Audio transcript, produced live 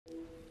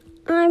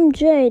I'm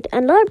Jade,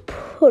 and I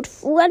put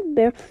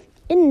Fredbear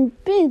in a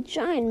big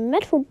giant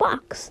metal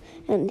box,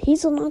 and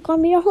he's not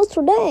gonna be your host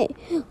today.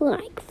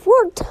 Like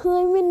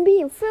 4-time in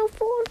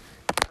bfla,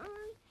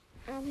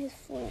 I am his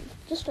friend,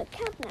 just like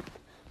Catnap,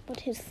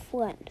 but his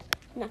friend,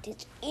 not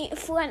his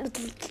friend.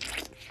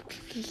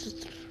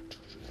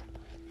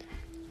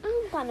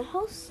 I'm gonna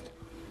host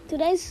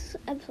today's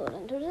episode,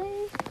 and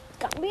today's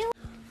gonna be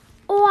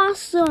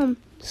awesome.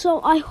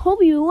 So I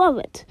hope you love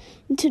it.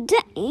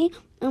 Today,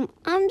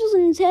 I'm just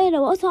gonna say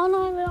that what's all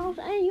I without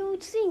and you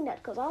seeing that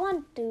because I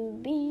want to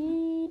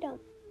be the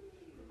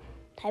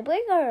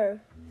tiebreaker.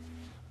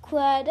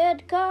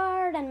 Credit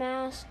card and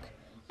mask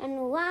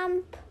and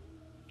lamp.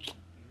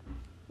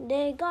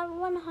 They got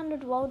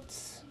 100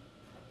 votes.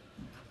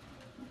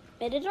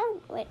 But they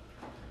don't wait.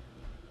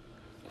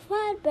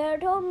 Fredbear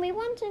told me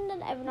once in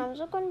that everyone's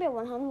gonna be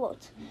 100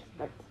 votes.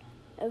 But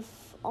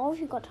if all of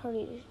you got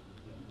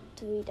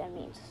 33, that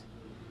means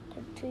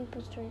 33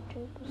 plus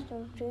 32 plus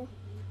 32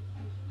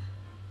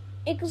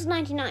 equals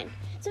 99.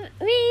 So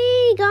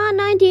we got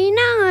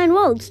 99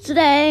 votes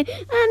today,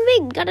 and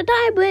we got a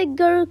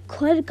tiebreaker,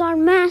 credit card,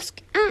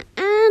 mask,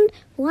 and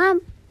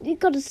lamp. We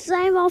got the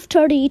same of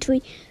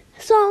 33.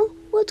 So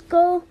let's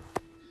go.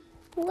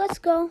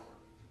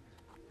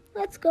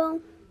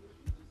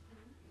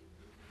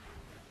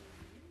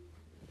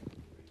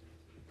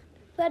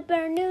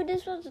 Fredbear knew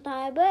this was a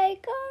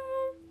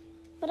tiebreaker,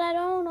 but I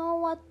don't know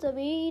what to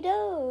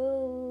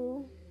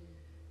do.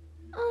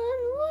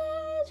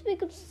 Unless we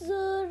could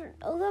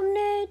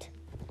eliminate.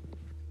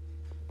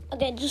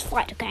 Okay, just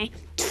fight, okay?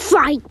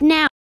 Fight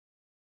now!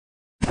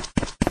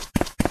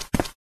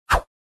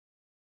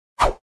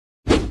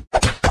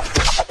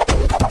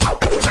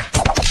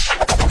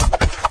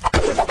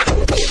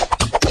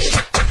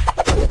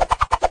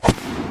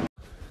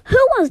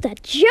 Who was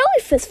that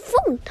jellyfish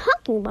phone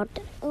talking about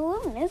that?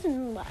 Oh,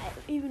 isn't right,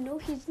 even though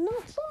he's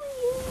not so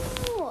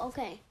you.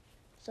 Okay,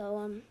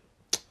 so,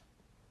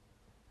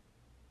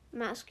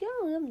 mask,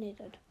 you're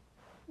eliminated.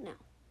 Now,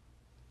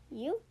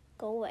 you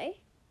go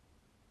away.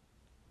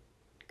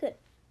 Good.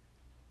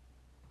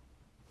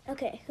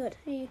 Okay, good.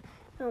 You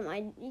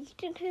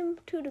took him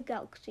to the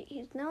galaxy.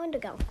 He's now in the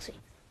galaxy.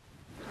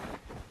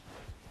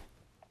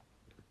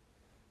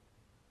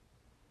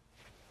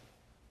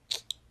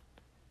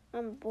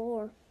 I'm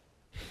bored.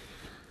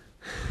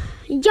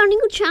 Your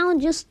new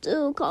challenge is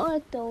to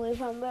collect though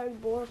if I'm very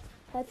bored.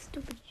 That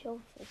stupid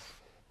jellyfish.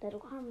 That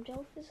harm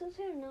jellyfish is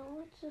here now.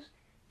 Let's just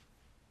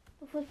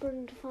the first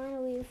person to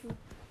finally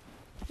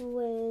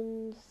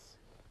wins.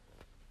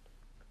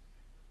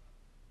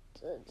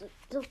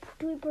 The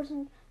three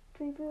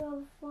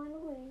people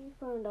finally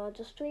found out.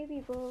 Just 3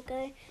 people,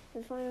 okay?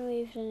 And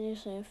finally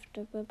finish safe. I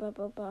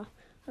don't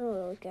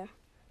really care.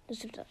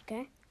 Just do that,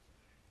 okay?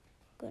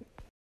 Good.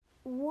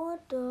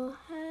 What the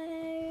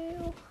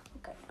hell?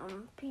 Okay,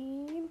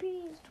 PMP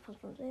is the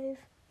first one safe.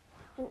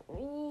 And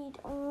read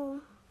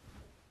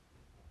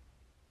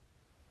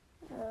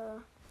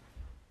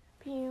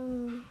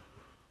PM.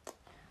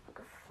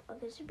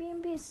 Okay, so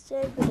PMP is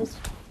safe with this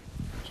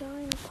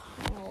giant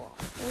pile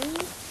of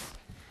things.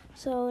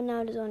 So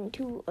now there's only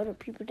 2 other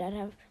people that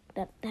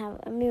have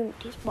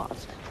immunity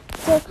spots.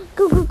 So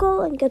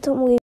go and get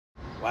some weed.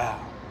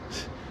 Wow.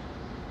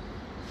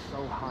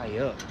 So high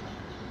up.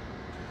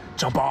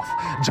 Jump off.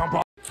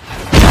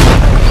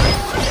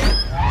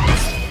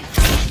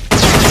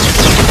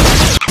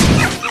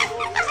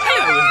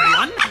 Hello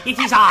everyone, it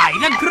is I,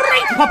 the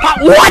great Papa.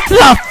 What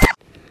the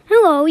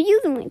Hello,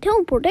 using my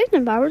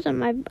teleportation powers and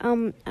my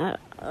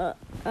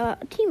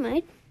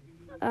teammate,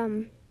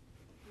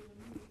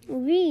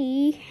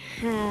 we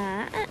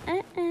have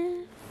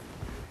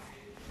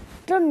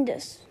done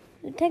this.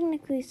 We're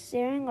technically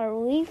sharing our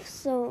leaf,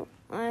 so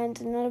and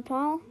another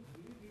pile.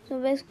 So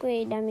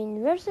basically, that means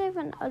we're safe,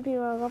 and I'll be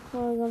right up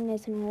for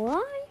elimination.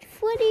 Right,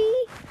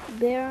 Freddy,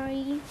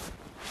 Barry,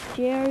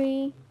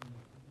 Jerry,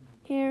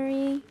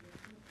 Harry.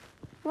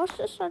 What's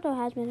the sort of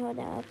has been heard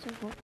that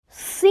episode?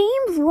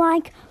 Seems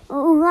like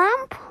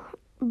Lamp,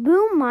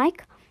 Boom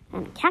Mike,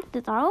 and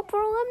Cactus are up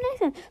for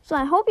elimination. So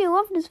I hope you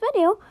loved this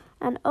video,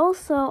 and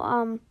also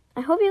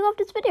I hope you loved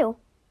this video.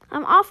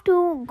 I'm off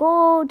to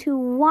go to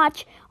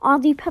watch all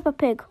the Peppa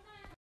Pig.